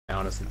I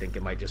honestly think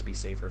it might just be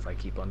safer if I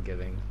keep on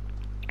giving.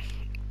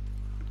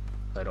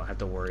 So I don't have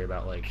to worry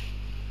about, like,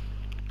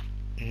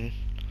 I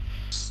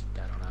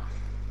don't know,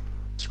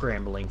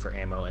 scrambling for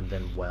ammo and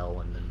then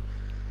and then,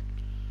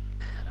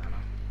 I don't know.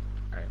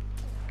 Alright.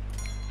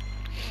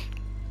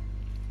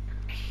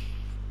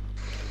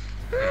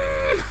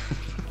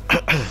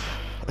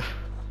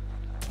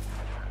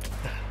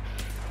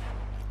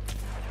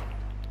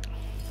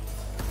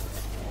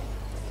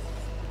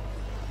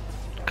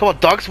 Come on,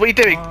 dogs, what are you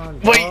doing?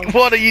 Wait,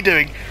 what are you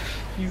doing?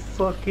 You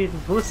fucking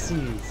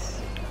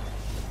pussies.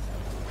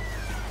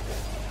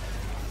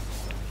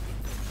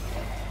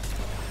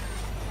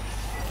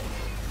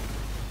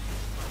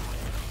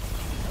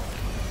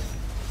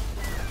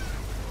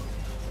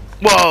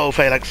 Whoa,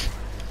 Phalanx.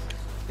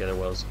 The other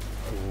well's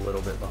a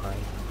little bit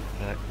behind.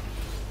 Right.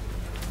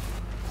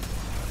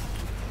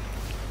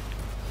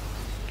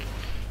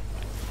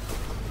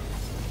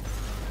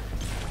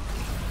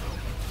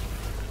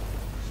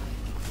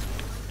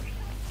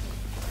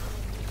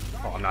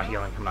 Oh, I'm not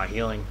healing. I'm not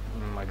healing.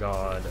 Oh my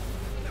god.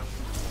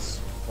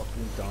 It's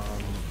fucking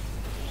dumb.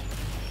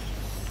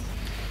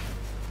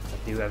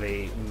 I do have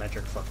a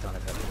metric fuck ton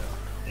of heavy though.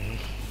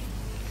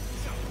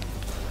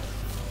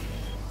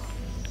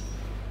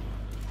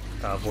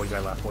 Void guy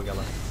left, void guy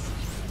left.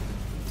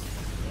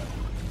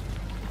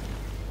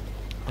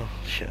 Oh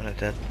shit, I'm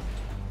dead.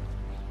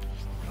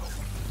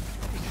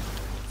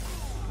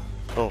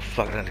 Oh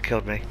fuck, that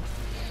killed me.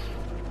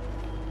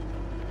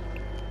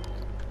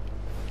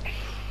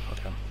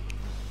 Okay.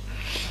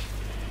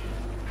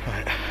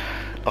 Right.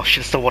 Oh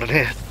shit, still one in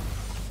here.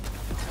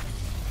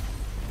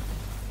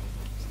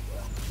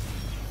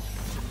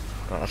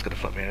 Oh, that's gonna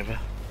fuck me over.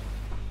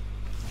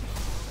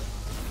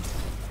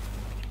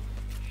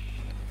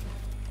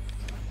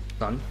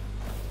 Done.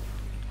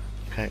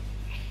 Okay.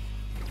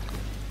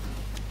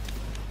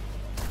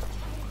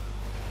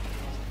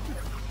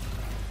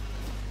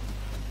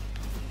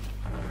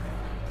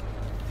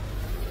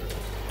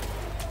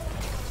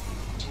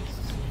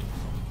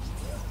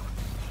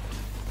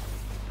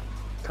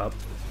 Cup.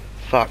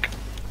 Fuck.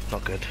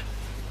 Not good.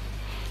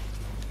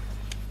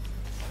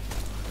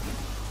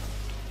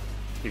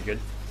 You good?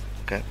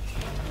 Okay.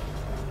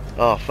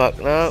 Oh fuck,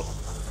 no.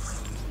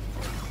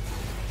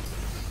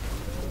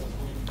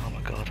 Oh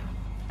my god.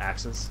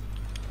 Axes.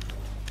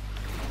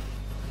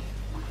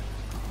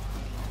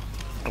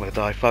 I'm gonna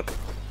die, fuck.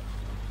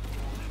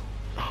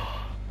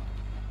 Oh.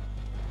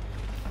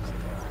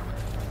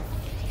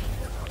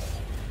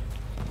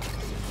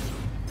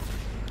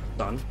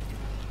 Done.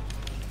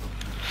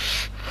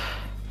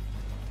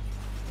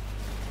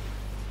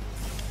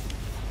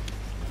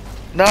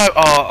 No!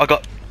 Oh, I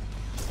got...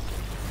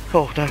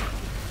 Oh, no.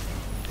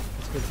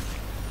 That's good.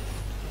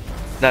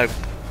 No.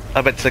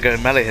 I meant to go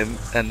and melee him,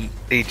 and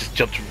he just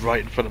jumped right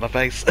in front of my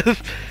face. Gonna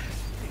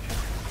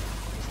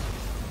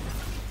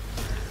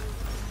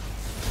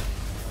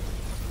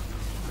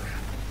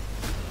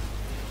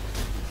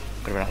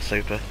run out of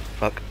super.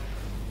 Fuck.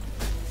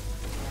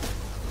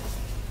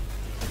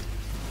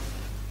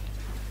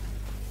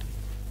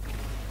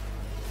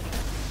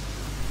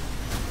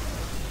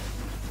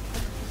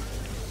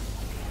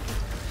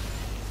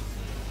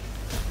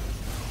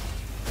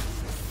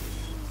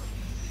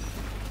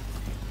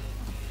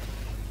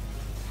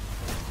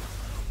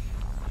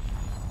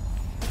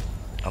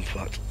 I'm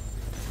fucked.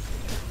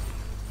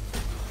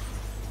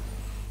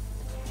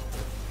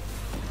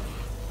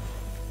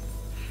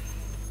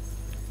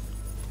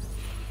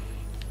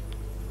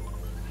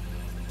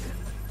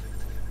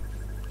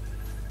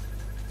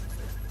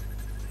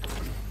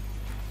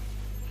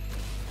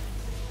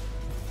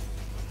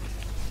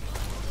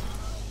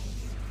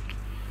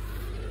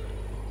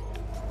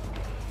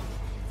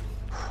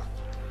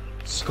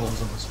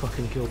 Skulls almost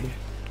fucking killed me.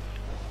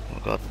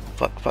 Oh god.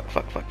 Fuck, fuck,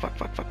 fuck, fuck, fuck,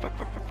 fuck, fuck, fuck, fuck,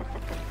 fuck,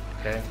 fuck, fuck.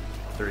 Okay.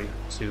 3,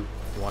 2,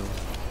 1.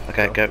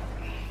 Okay, go.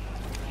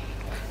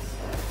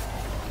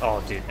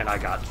 Oh, dude, and I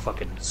got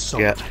fucking so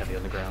Yeah. much heavy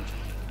on the ground.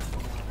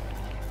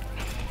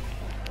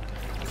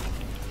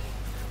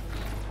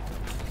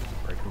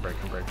 Break him, break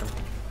him, break him.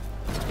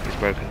 He's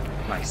broken.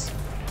 Nice.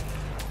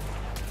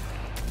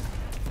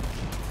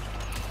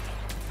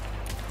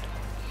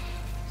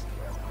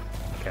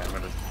 Okay, I'm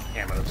gonna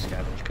ammo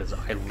scavenge because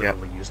I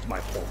literally used my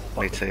whole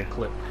fucking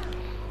clip.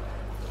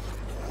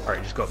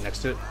 Alright, just go up next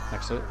to it.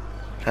 Next to it.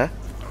 Huh?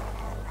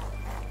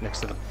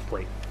 Next to the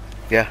plate.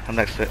 Yeah, I'm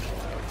next to it.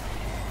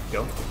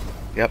 Go.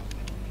 Yep.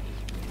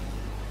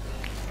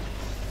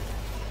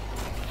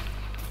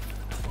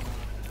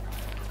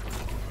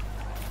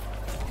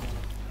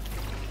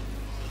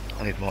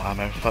 I need more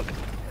ammo, fuck.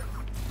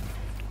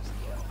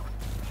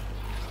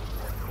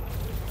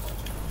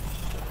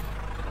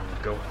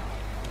 Go.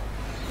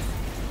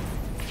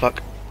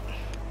 Fuck.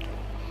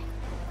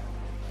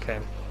 Okay.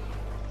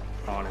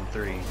 On in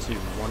 3, 2,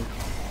 1.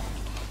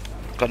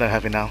 Got no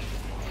heavy now.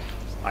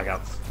 I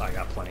got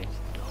plenty.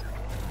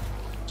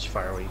 Just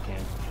fire what you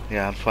can.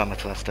 Yeah, I'm fine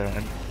with that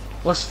in.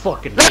 Let's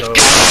fucking Let's go!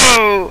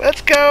 go!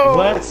 Let's go!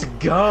 Let's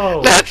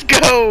go! Let's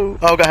go!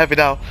 Oh, I got heavy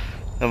now.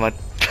 Never mind.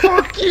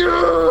 Fuck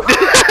you!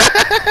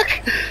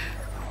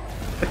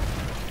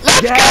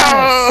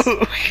 Let's Yes!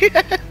 go!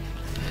 Yeah.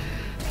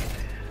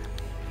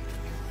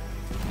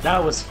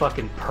 That was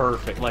fucking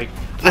perfect. Like,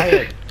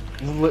 I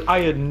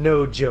had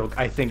no joke.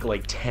 I think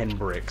like 10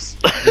 bricks,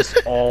 just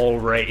all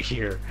right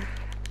here.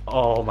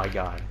 Oh my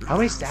god. How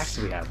many stacks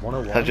do we have?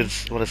 101?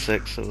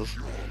 106 it was.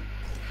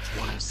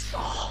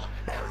 Oh.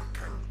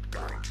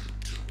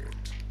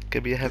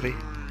 Give me a heavy.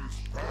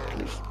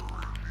 Please.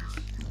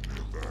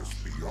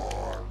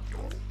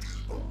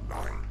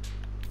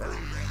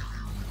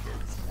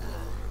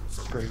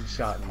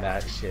 Screenshotting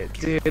that shit.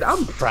 Dude,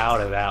 I'm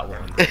proud of that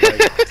one.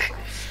 Like,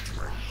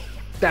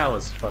 that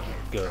was fucking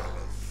good.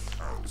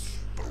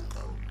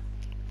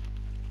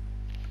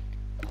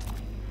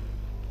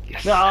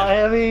 Yes. Nah,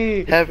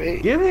 heavy! Heavy.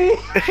 Gimme!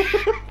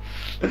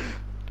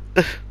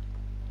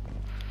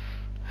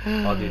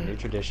 Oh, dude, new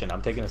tradition.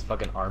 I'm taking this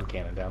fucking arm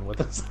cannon down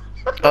with us.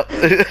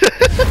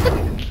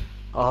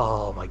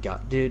 Oh my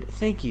god, dude!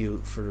 Thank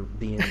you for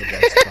being the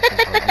best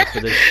fucking partner for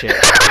this shit.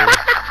 Dude.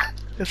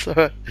 It's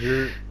alright.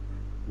 You're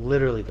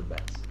literally the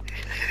best.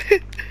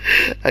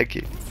 Thank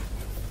you.